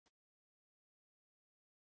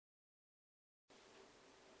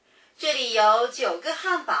这里有9个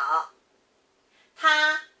汉堡，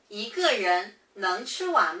他一个人能吃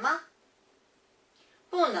完吗？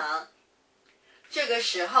不能。这个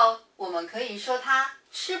时候我们可以说他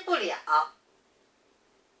吃不了。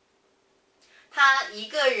他一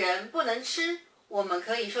个人不能吃，我们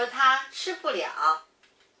可以说他吃不了。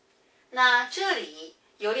那这里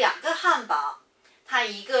有2个汉堡，他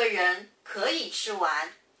一个人可以吃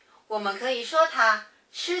完，我们可以说他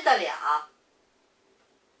吃得了。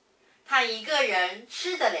他一个人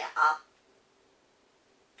吃得了。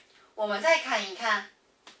我们再看一看，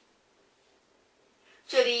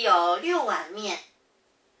这里有6碗面，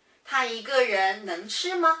他一个人能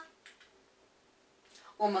吃吗？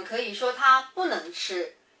我们可以说他不能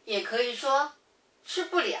吃，也可以说吃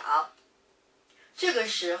不了。这个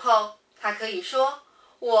时候他可以说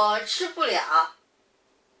我吃不了。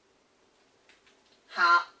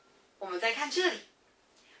好，我们再看这里，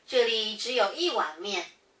这里只有1碗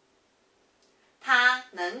面，他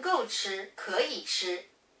能够吃，可以吃，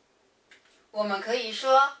我们可以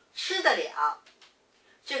说吃得了。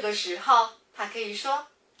这个时候他可以说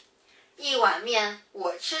1碗面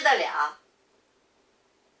我吃得了。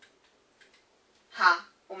好，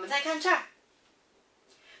我们再看这儿，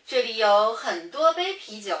这里有很多杯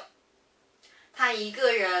啤酒，他一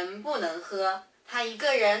个人不能喝，他一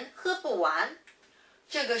个人喝不完。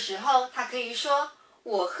这个时候他可以说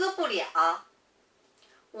我喝不了，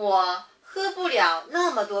我喝不了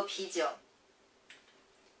那么多啤酒。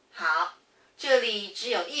好，这里只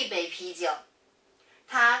有1杯啤酒，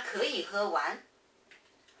他可以喝完。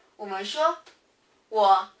我们说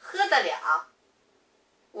我喝得了，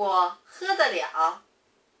我喝得了。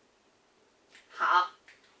好，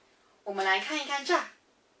我们来看一看这儿，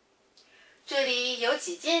这里有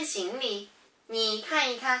几件行李，你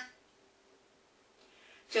看一看。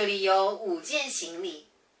这里有5件行李，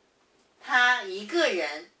他一个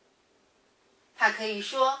人，他可以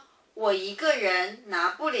说我一个人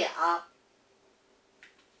拿不了。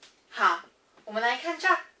好，我们来看这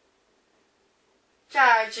儿，这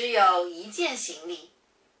儿只有1件行李，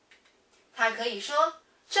他可以说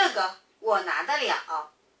这个我拿得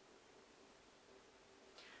了。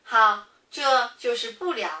好，这就是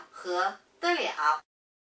不了和得了。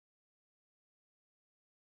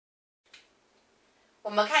我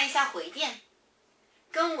们看一下回电，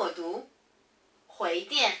跟我读，回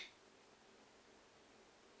电，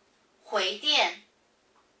回电。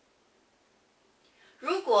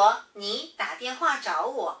如果你打电话找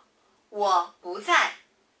我，我不在。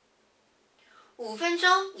5分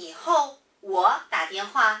钟以后，我打电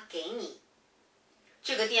话给你。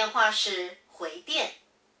这个电话是回电。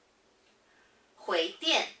回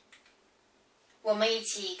电，我们一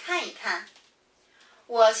起看一看。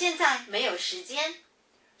我现在没有时间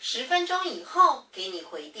，10分钟以后给你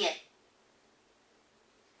回电。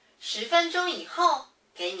10分钟以后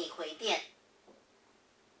给你回电。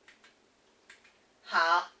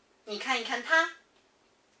好，你看一看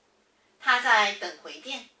他在等回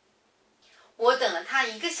电。我等了他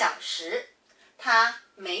1个小时，他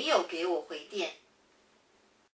没有给我回电。